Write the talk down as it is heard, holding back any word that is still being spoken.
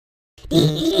Here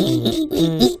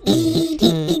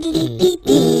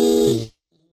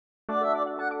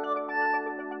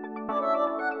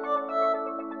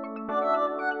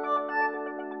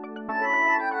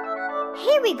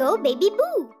we go, Baby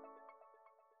Boo!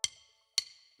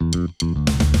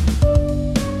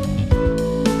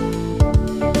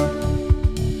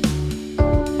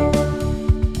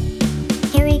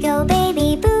 Here we go,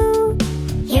 Baby Boo!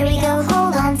 Here we go,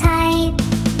 hold on tight!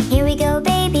 Here we go,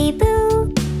 Baby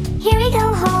Boo! Here we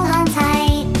go, hold on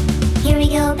tight! Here we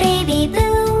go, Baby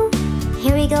Boo!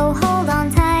 Here we go, hold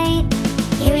on tight!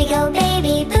 Here we go,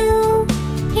 Baby Boo!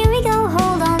 Here we go,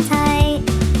 hold on tight!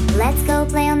 Let's go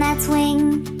play on that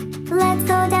swing. Let's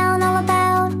go down all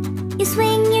about. You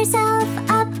swing yourself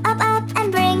up, up, up,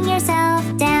 and bring yourself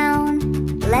down.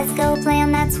 Let's go play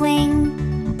on that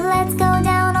swing. Let's go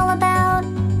down all about.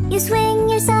 You swing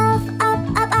yourself up,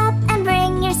 up, up, and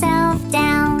bring yourself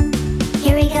down.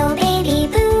 Here we go, Baby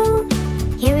Boo!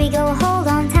 Here we go, hold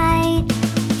on tight!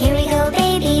 Here we go,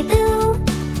 Baby Boo!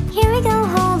 Here we go,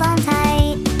 hold on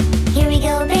tight! Here we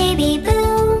go, Baby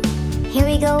Boo! Here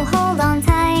we go, hold on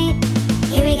tight!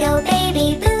 Here we go,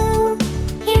 Baby Boo!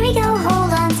 Here we go,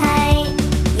 hold on tight!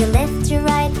 You lift your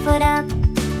right foot up.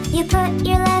 You put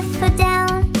your left foot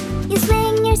down. You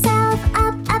swing yourself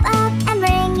up, up, up, and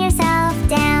bring yourself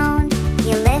down.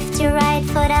 You lift your right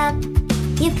foot up.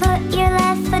 You put your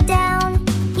left foot down.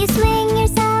 You swing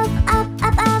yourself up,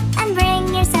 up, up, and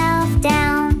bring yourself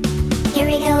down. Here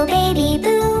we go, Baby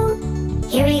Boo!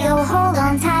 Here we go, hold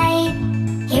on tight!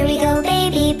 Here we go,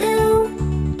 Baby Boo!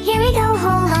 Here we go,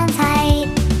 hold on tight!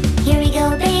 Here we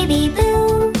go, Baby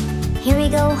Boo! Here we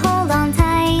go, hold on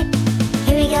tight!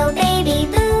 Here we go, Baby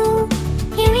Boo!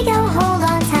 Here we go, hold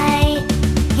on tight!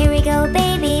 Here we go,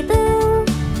 Baby Boo!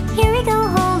 Here we go,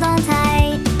 hold on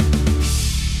tight!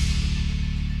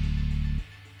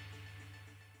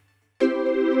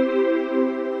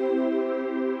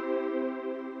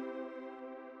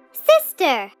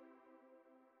 Sister!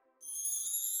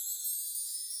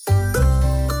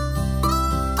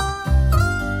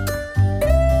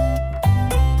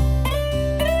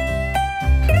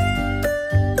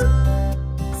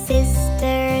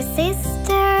 Sister,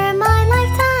 sister, my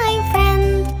lifetime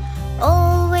friend,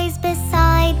 always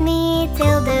beside me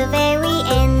till the very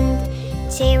end,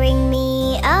 cheering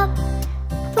me up,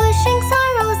 pushing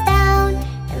sorrows down,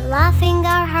 and laughing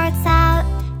our hearts out,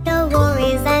 no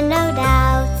worries and no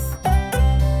doubts.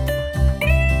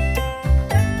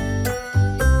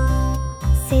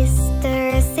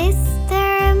 Sister,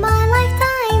 sister, my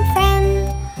lifetime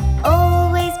friend,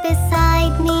 always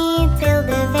beside me till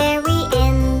the very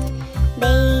end,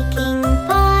 baking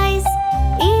pies,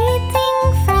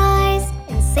 eating fries,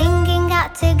 and singing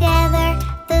out together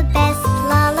the best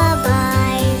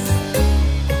lullabies.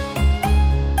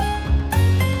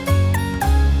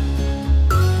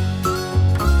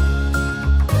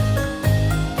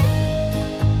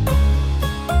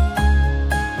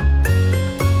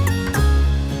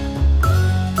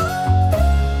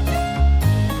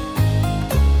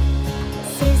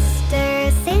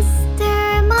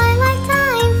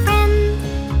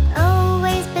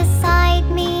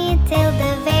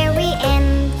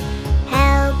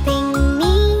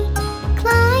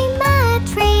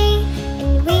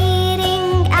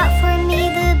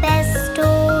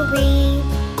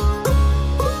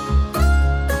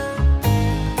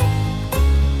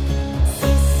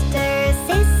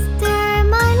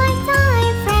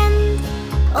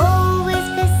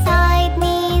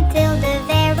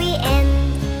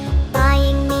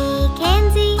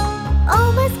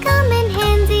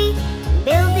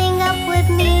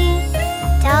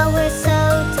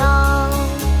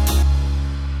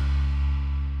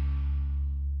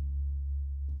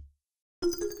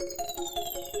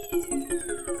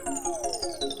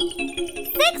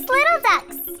 6 little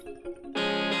ducks.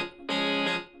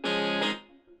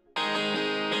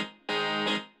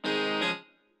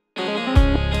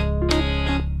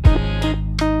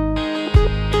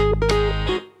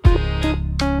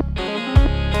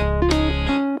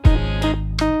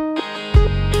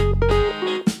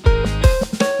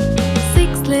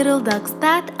 Little ducks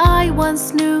that I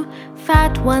once knew,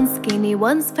 fat, one skinny,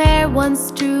 one's fair,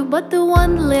 one's true. But the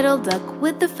one little duck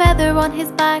with the feather on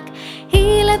his back,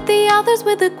 he led the others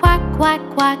with a quack, quack,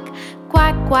 quack,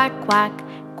 quack, quack, quack,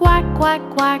 quack, quack,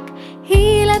 quack.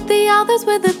 He led the others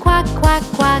with a quack, quack,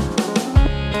 quack.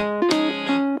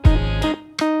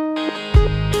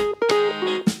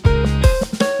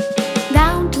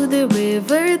 Down to the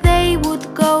river they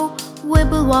would go,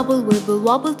 wibble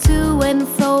wobble to and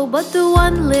fro. But the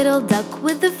one little duck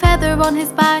with the feather on his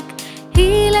back,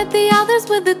 he led the others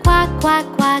with the quack, quack,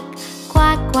 quack,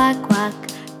 quack, quack, quack,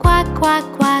 quack, quack,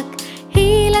 quack.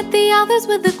 He led the others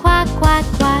with the quack, quack,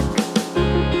 quack.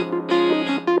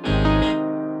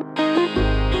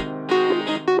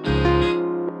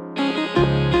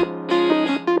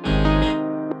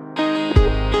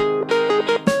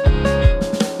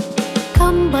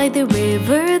 Come by the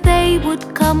river they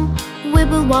would come,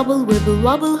 wibble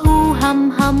wobble, hoo hum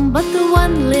hum. But the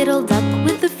one little duck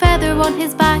with the feather on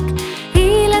his back,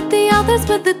 he led the others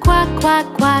with the quack, quack,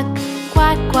 quack.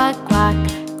 Quack, quack, quack,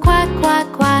 quack, quack,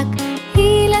 quack.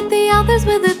 He led the others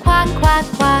with the quack, quack,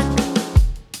 quack.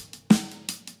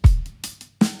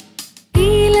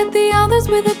 He led the others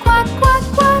with the quack, quack,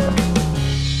 quack.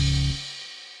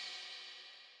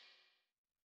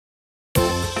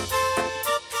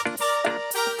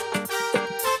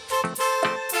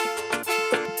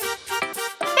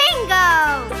 Bingo!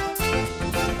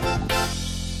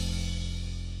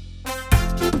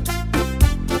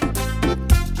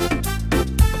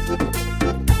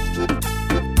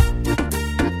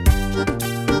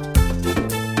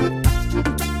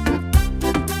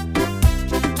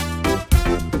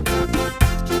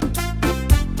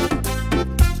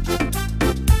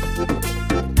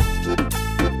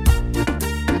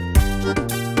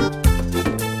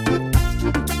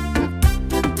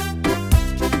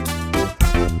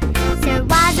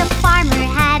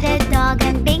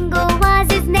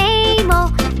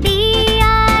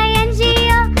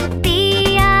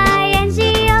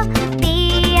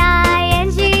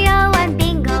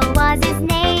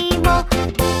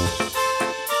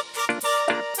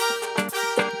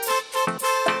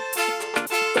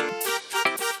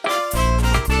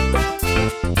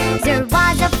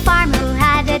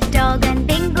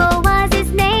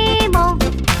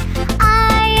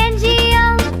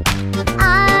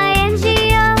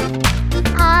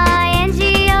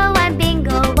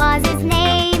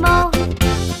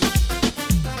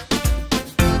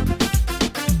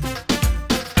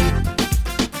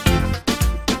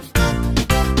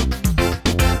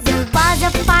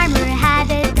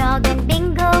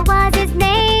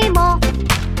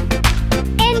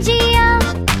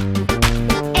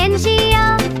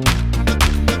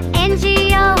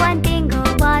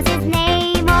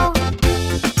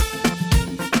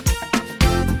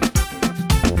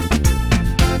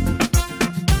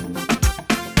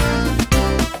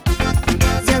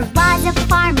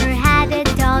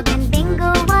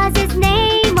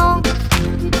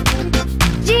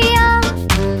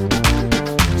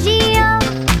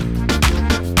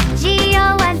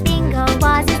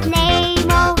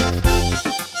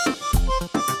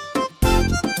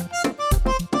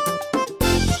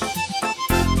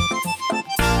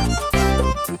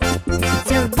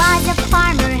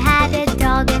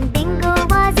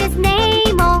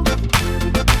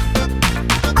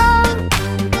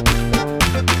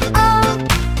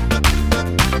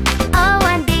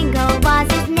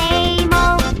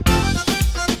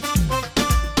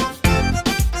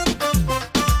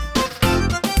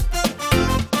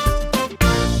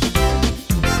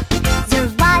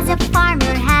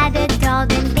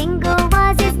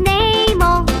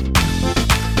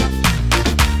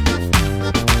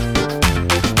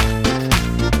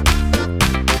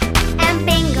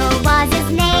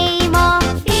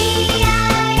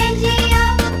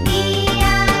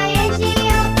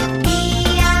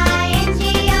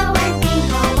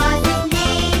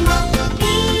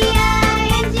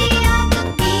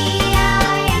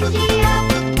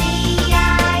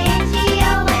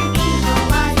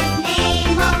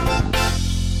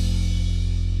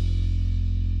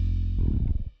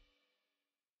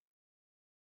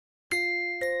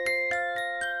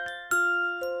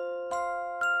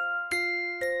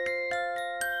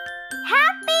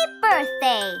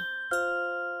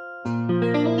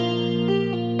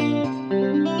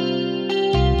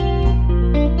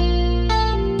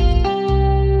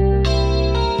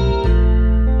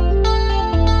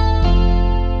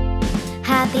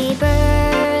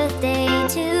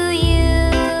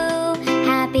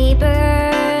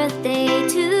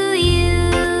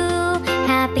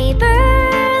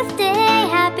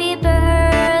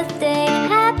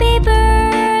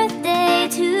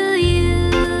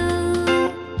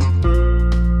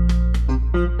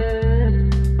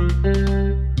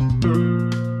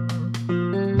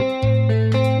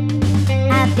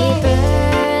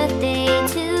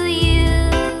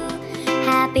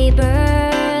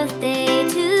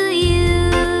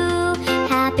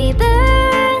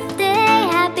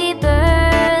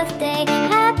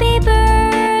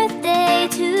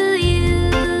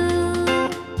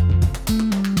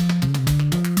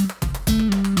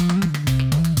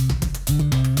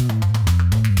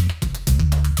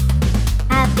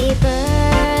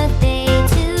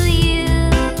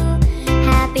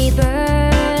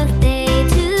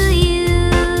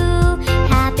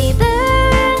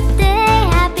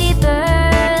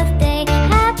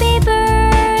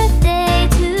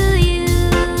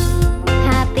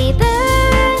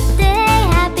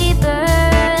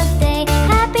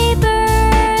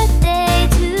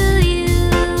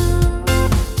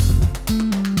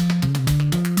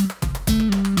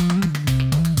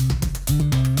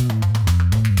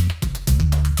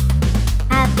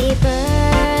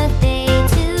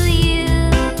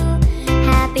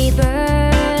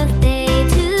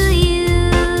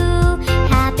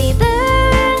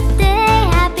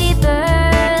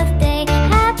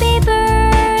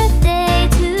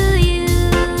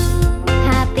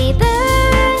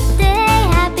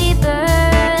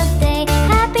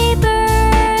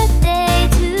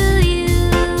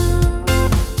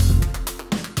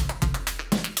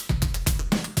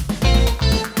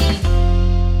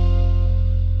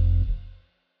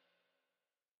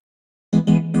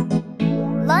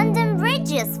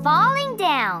 bridges falling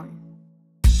down.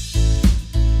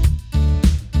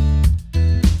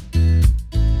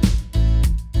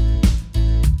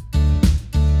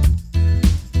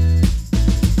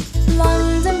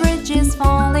 London Bridge is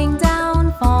falling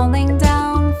down, falling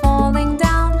down, falling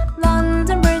down.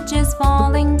 London Bridge is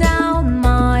falling down,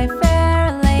 my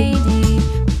fair lady.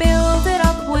 Build it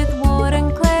up with wood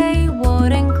and clay,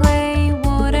 wood and clay,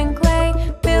 wood and clay.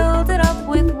 Build it up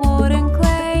with wood and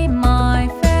clay, my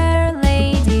fair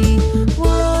lady.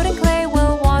 Wood and clay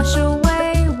will wash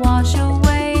away, wash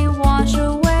away, wash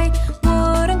away.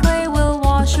 Wood and clay will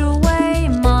wash away,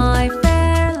 my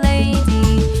fair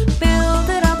lady. Build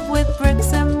it up with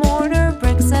bricks and mortar,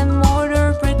 bricks and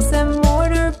mortar, bricks and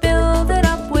mortar. Build it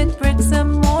up with bricks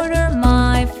and mortar,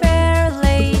 my fair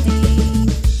lady.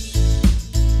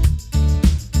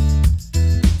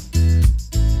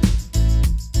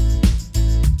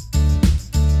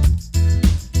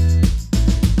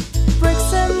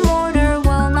 Bricks and mortar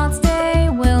will not stay,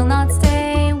 will not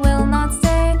stay, will not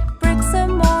stay. Bricks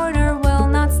and mortar will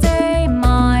not stay,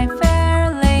 my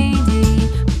fair lady.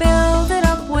 Build it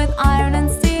up with iron and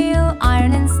steel,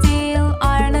 iron and steel,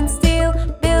 iron and steel.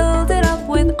 Build it up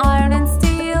with iron and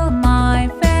steel, my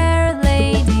fair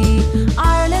lady.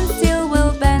 Iron and steel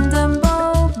will bend and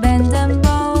bow, bend and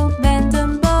bow, bend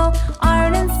and bow.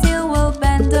 Iron and steel will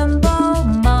bend and bow,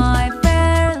 my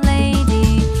fair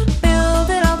lady. Build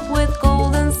it up with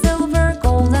gold and silver,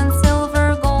 gold and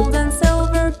silver, gold and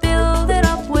silver. Build it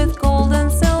up with gold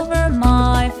and silver,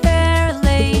 my fair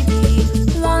lady.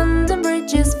 London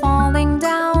Bridge is falling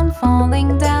down,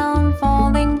 falling down,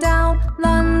 falling down.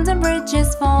 London Bridge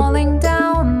is falling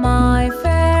down, my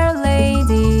fair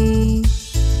lady.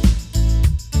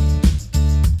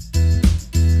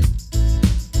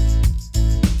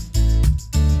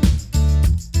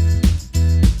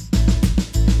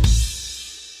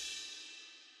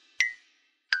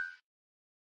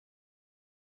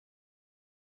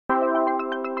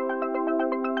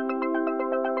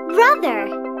 Brother.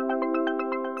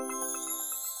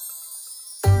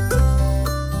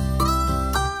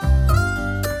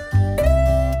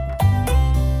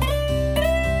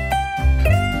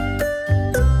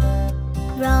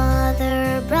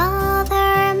 Brother,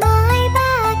 brother, my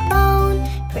backbone,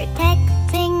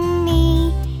 protecting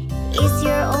me is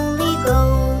your only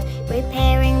goal.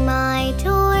 Repairing my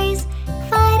toys,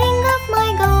 fighting off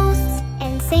my ghosts,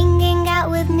 and singing out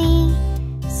with me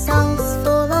songs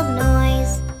full of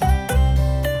noise.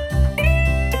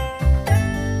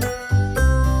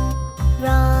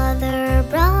 Brother,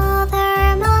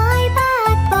 brother, my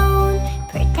backbone,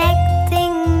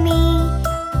 protecting me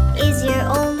is your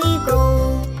only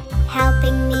goal.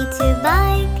 Helping me to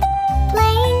bike,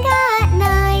 playing at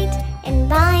night, and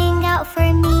buying out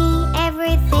for me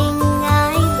everything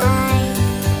I like.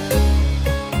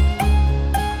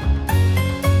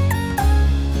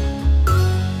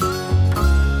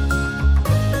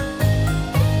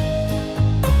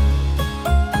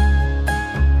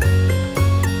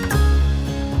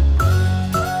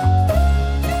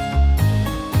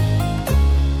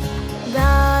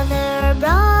 Brother,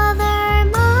 brother,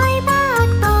 my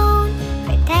backbone,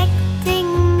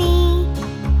 protecting me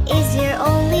is your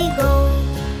only goal.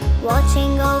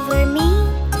 Watching over me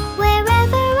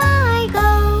wherever I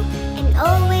go, and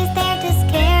always there to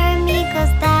scare me,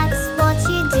 'cause that's what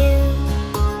you do.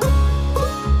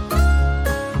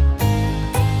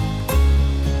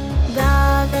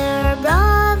 Brother,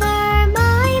 brother,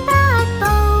 my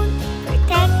backbone,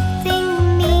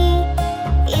 protecting me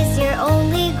is your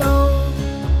only goal.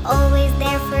 Always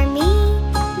there for me,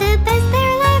 the best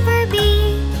there'll ever be,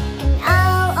 and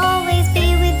I'll always be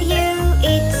with you,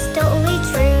 it's totally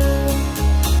true.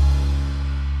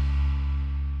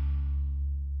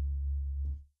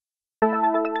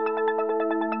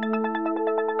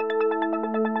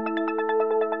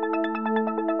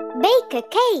 Bake a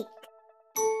cake.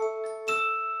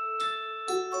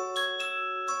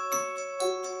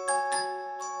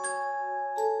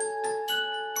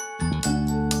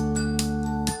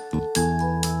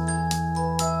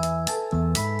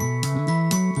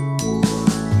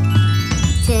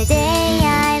 Today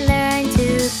I learned to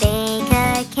bake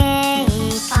a cake.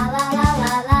 La la la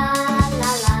la la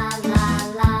la la la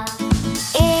la.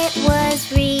 It was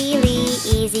really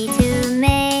easy to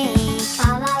make.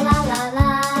 La la la la la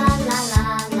la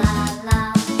la la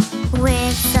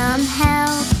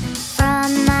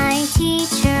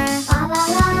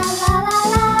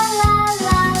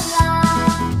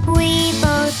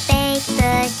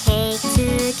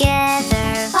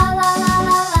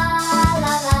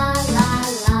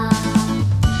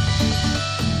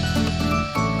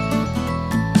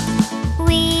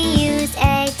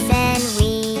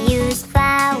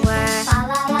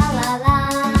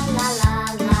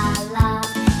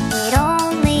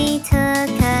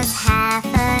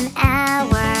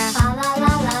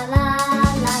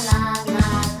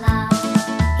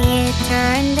It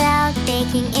turned out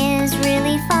baking is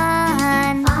really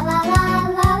fun. La la la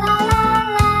la la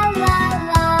la la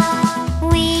la.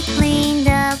 We cleaned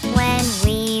up when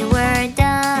we were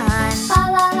done. La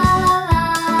la la la la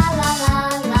la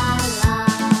la la.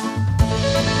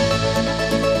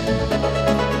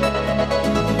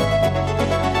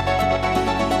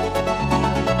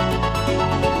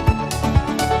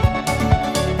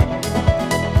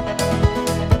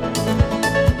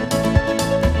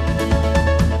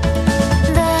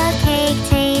 The cake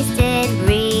tasted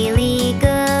really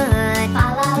good. La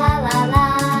la la la la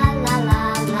la la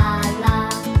la la.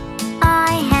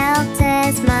 I helped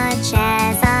as much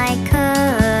as I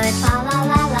could. La la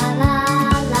la la la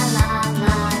la la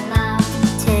la la.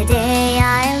 Today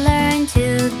I learned to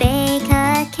bake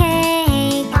a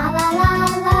cake. La la la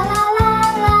la la la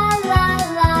la la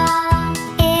la.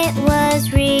 It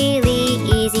was really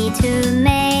easy to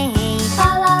make.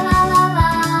 La la la la la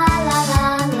la la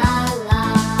la la.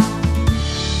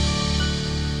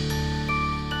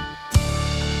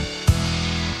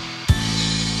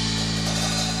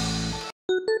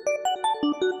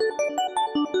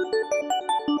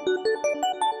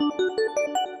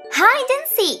 Hide and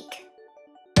seek.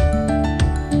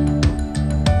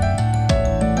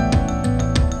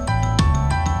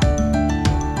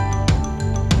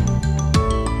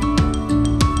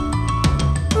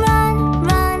 Run,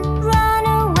 run, run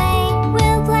away.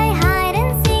 We'll play hide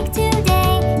and seek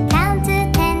today. Count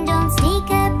to 10, don't sneak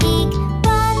a peek.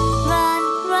 Run, run,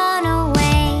 run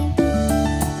away.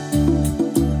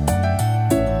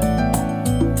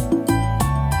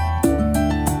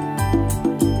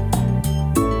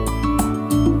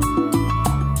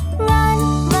 Run,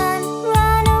 run,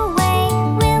 run away.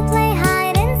 We'll play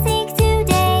hide and seek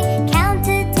today. Count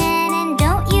to 10 and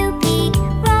don't you peek.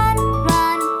 Run,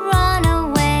 run, run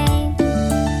away.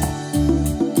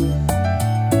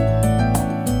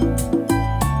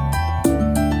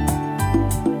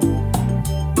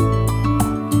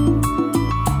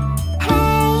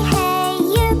 Hey, hey,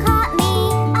 you caught me.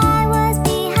 I was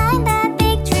behind that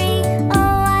big tree.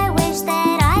 Oh, I wish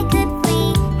that I could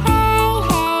flee. Hey,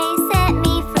 hey, set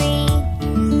me free.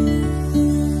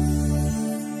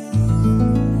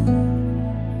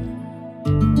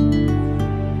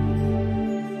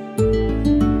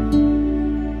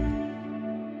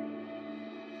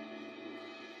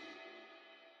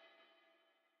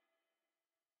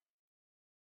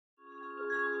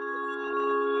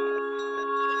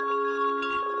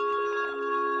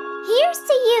 Here's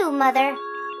to you, Mother.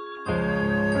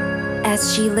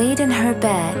 As she laid in her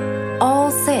bed,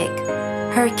 all sick,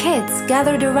 her kids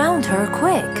gathered around her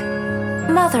quick.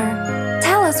 Mother,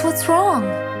 tell us what's wrong.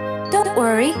 Don't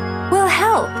worry, we'll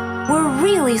help. We're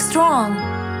really strong.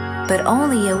 But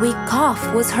only a weak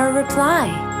cough was her reply.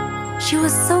 She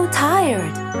was so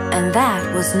tired, and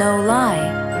that was no lie.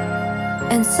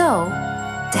 And so,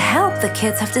 to help, the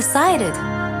kids have decided,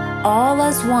 all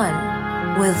as one,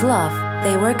 with love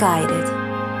they were guided.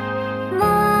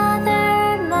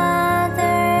 Mother,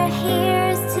 Mother,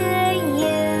 here's to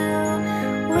you.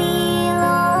 We'll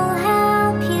all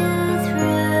help you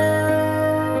through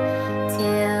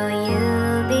till you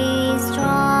be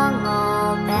strong,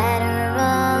 all better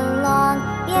along.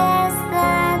 Yes,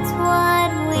 that's what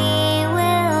we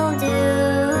will do.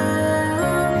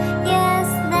 Yes,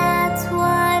 that's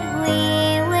what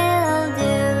we will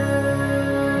do.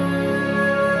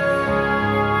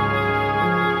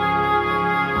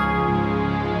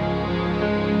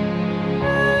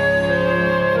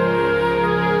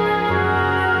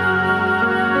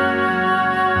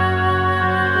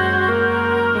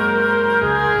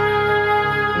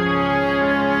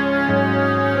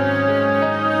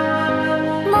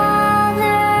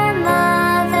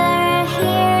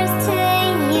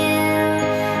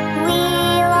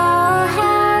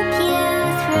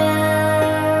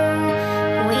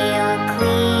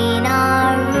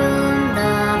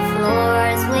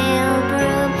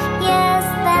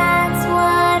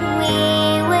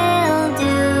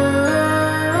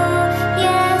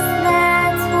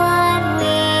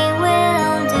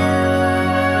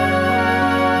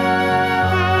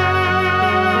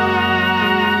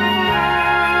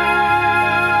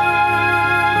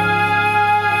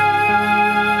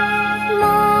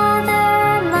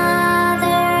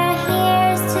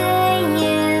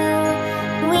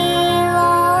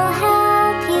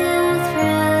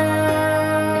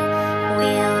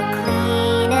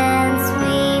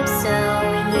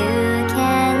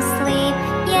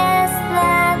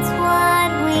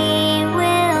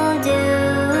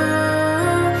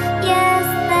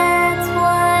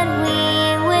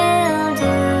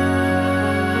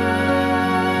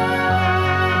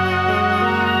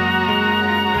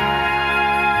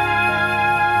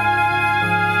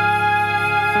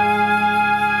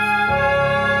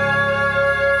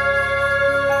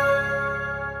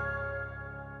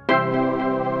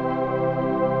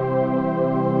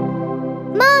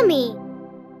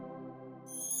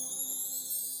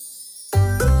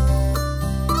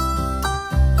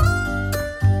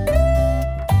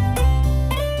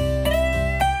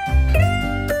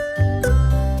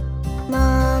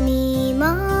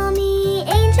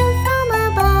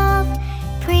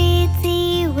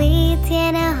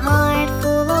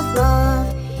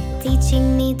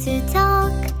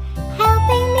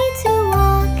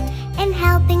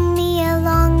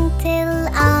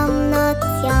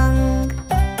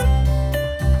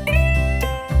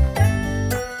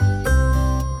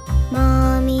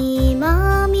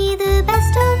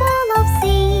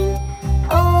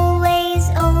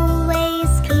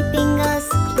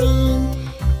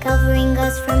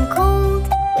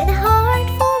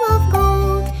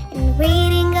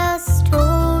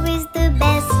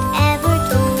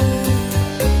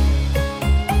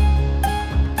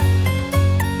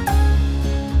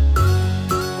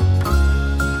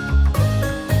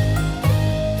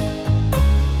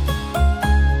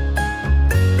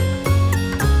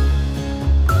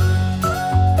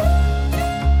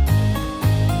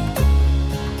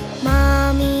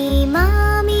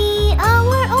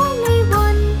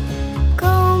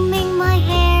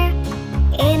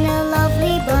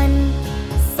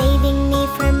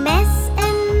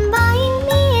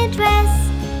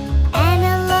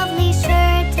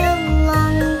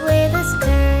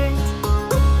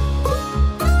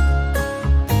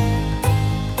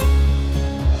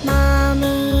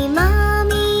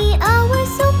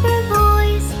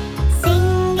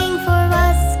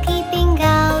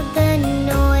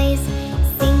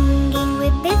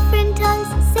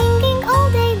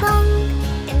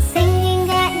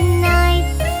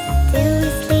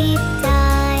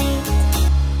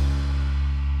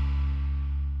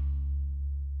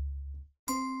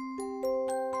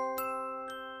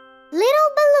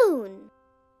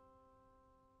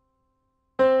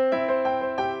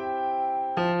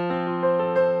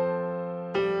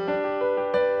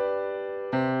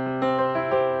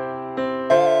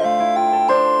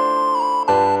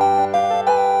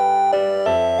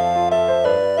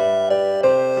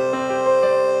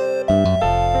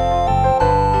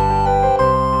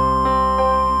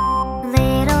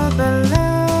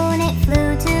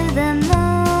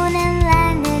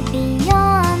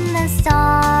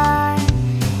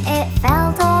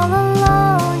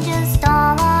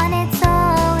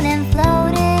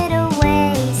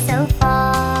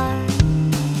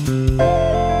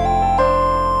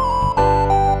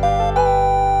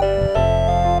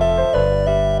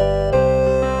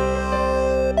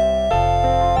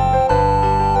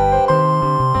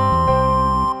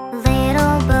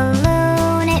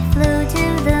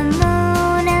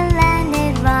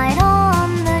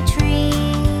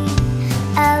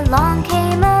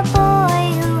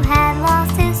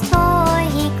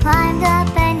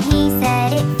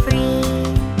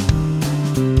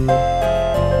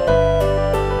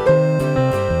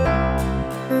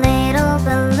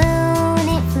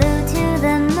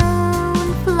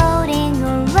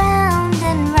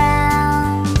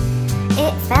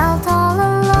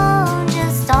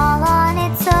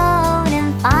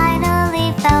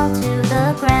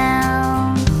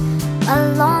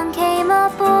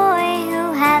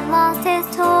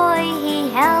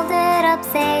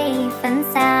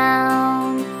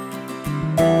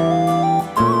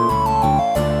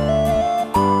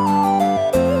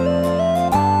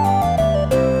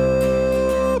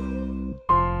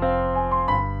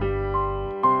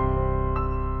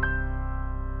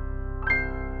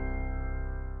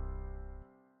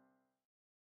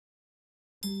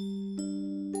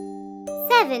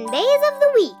 7 days of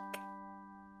the week.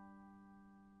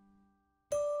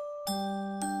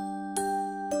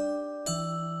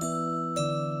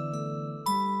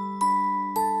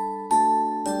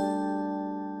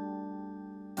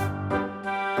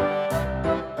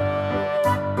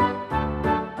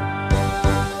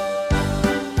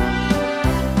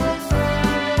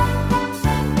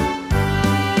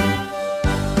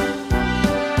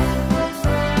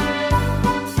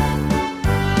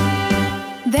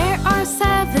 There are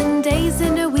 7 days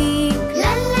in a week.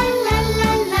 La la la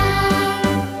la la.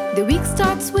 The week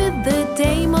starts with the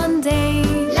day Monday.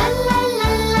 La la la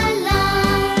la la.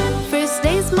 First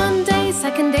day's Monday,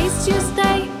 second day's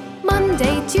Tuesday.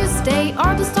 Monday, Tuesday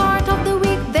are the start of the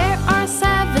week. There are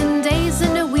 7 days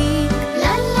in a week.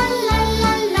 La la la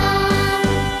la la.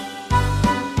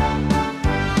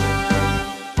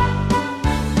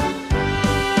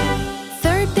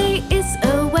 Third day is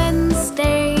a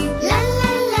Wednesday. La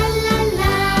la la la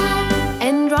la.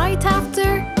 And right after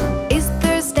is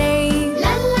Thursday.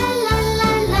 La la la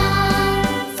la la.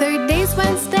 Third day's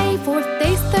Wednesday, fourth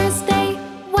day's Thursday.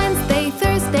 Wednesday,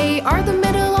 Thursday are the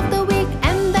middle of the week.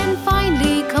 And then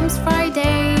finally comes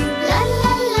Friday. La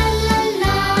la la la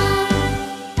la.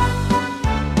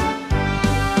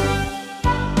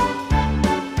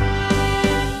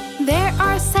 There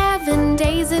are 7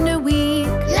 days in a week.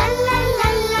 La la la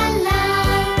la la.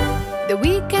 The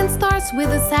weekend starts with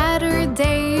a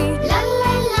Saturday. La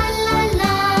la la la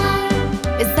la.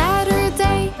 A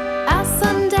Saturday, a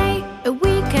Sunday, a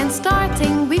weekend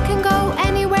starting. We can go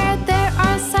anywhere. There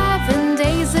are 7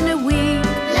 days in a week.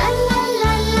 La la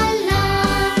la la la.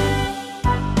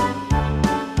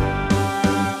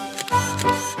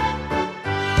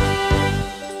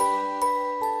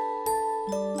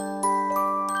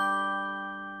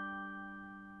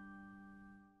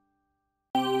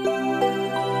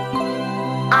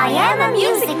 I am a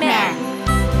music man.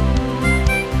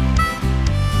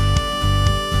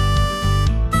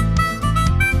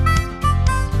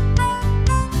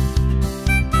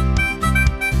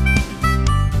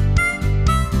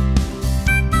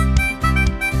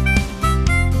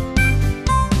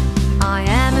 I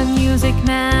am a music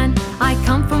man. I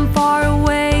come from far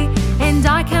away. And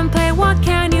I can play. What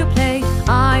can you play?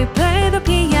 I play the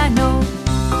piano.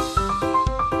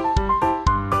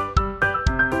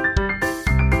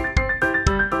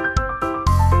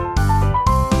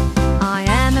 I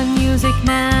am a music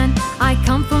man. I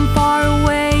come from far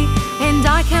away. And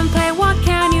I can play. What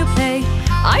can you play?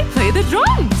 I play the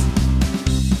drums.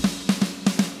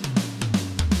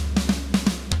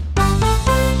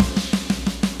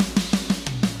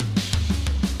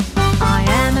 I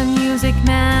am a music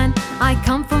man. I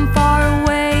come from far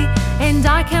away. And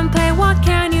I can play. What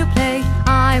can you play?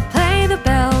 I play the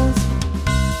bells.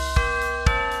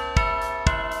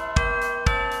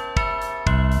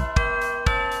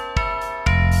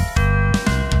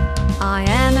 I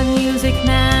am a music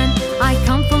man. I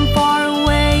come from far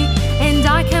away. And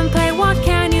I can play. What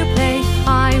can you play?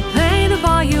 I play the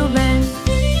violin.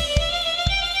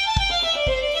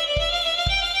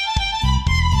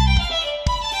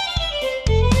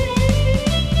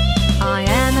 I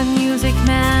am a music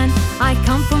man. I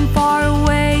come from far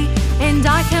away. And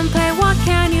I can play. What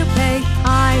can you play?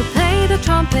 I play the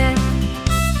trumpet.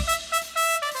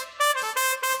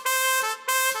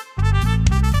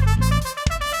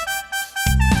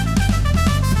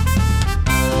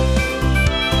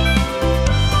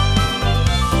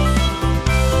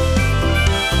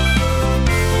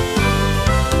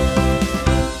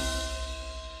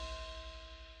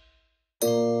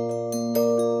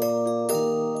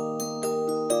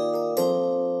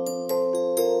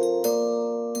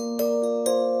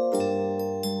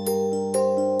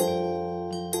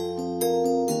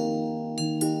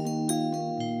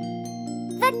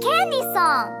 The candy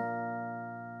song.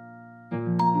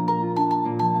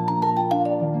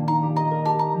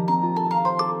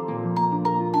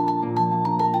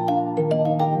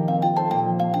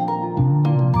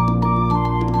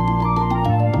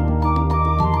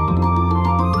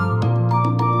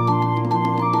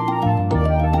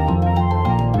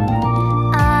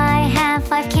 I have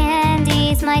 5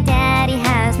 candies, my daddy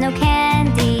has no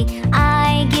candy.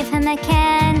 I give him a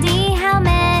candy, how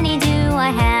many do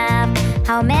I have?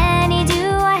 How many do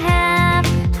I have?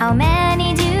 How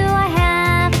many do I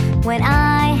have? When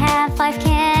I have 5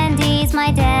 candies,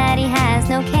 my daddy has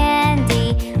no candy.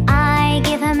 I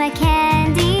give him a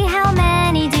candy, how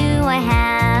many do I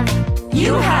have?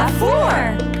 You have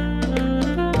 4.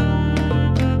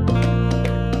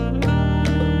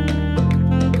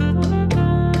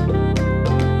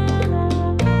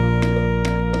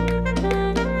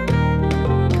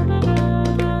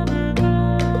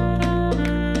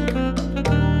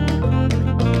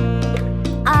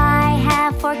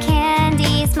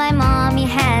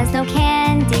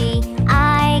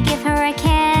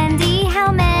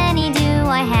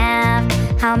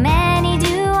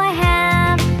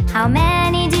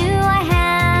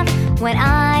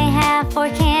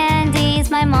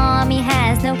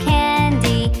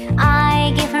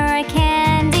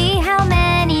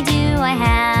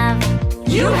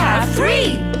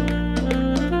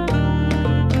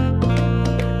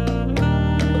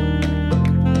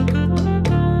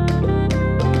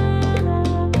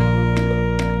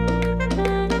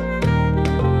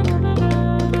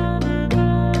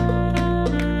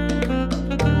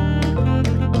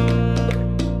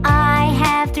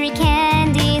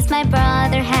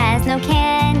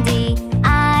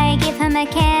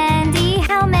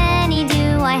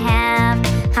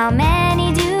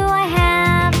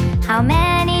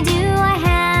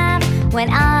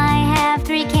 have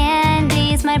 3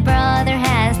 candies, my brother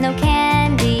has no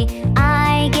candy.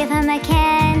 I give him a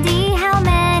candy, how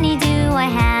many do I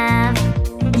have?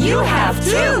 You have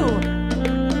 2!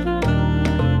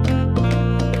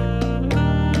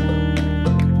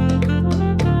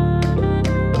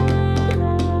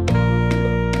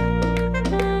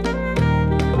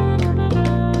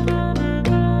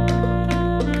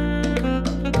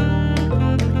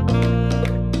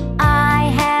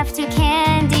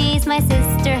 My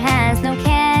sister has no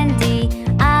candy.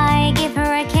 I give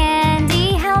her a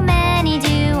candy. How many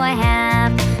do I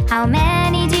have? How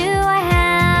many do I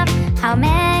have? How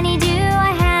many do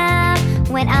I have?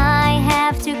 When I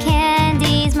have 2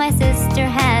 candies, my sister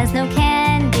has no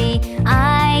candy.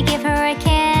 I give her a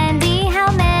candy.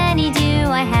 How many do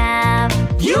I have?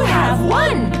 You have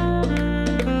 1!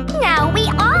 Now we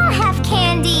all have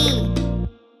candy!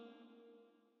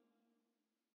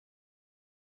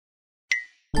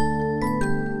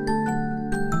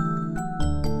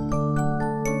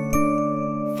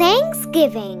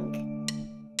 Thanksgiving.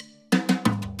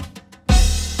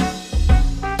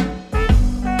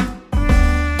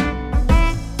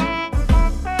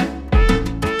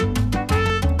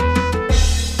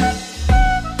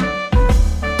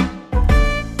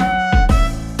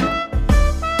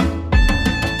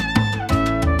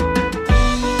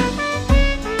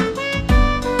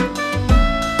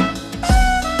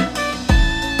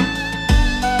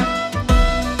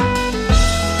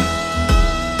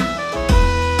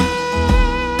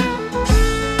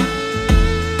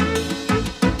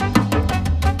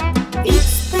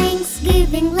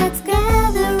 Let's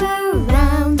gather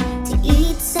around to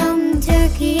eat some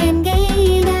turkey and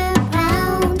gain a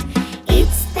pound.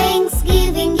 It's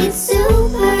Thanksgiving, it's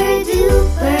super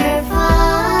duper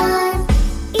fun.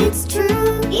 It's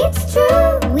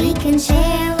true, we can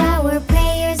share our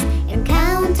prayers and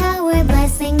count our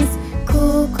blessings.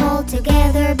 Cook all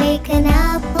together, bake an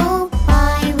apple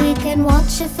pie. We can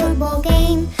watch a football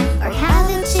game or have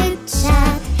a